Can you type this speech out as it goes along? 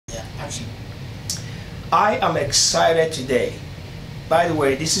Passion. I am excited today. By the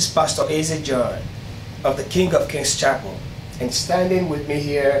way, this is Pastor Eze John of the King of Kings Chapel, and standing with me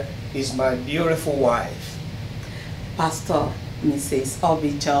here is my beautiful wife, Pastor Mrs.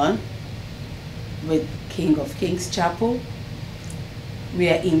 Obi John with King of Kings Chapel. We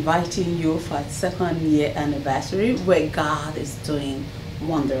are inviting you for a 2nd year anniversary where God is doing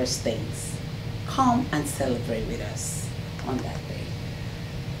wondrous things. Come and celebrate with us on that day.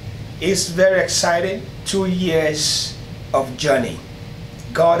 It's very exciting. 2 years of journey.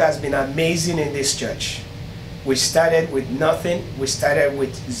 God has been amazing in this church. We started with nothing. We started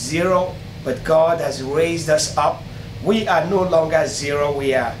with 0, but God has raised us up. We are no longer 0.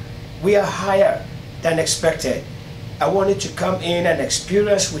 We are higher than expected. I want you to come in and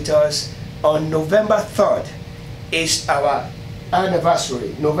experience with us on November 3rd. It's our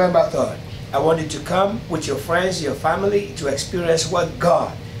anniversary, November 3rd. I want you to come with your friends, your family, to experience what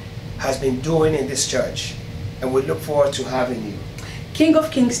God has been doing in this church. And we look forward to having you. King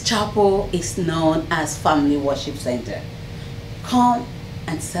of Kings Chapel is known as Family Worship Center. Come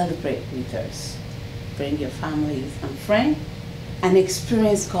and celebrate with us. Bring your families and friends and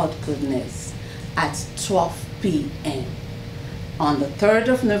experience God's goodness at 12 p.m. On the 3rd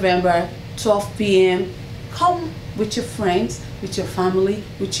of November, 12 p.m. Come with your friends, with your family,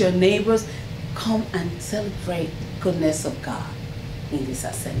 with your neighbors. Come and celebrate the goodness of God in this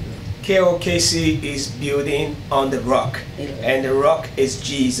assembly. KOKC is building on the rock, Amen. and the rock is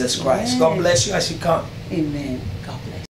Jesus Christ. Yes. God bless you as you come. Amen. God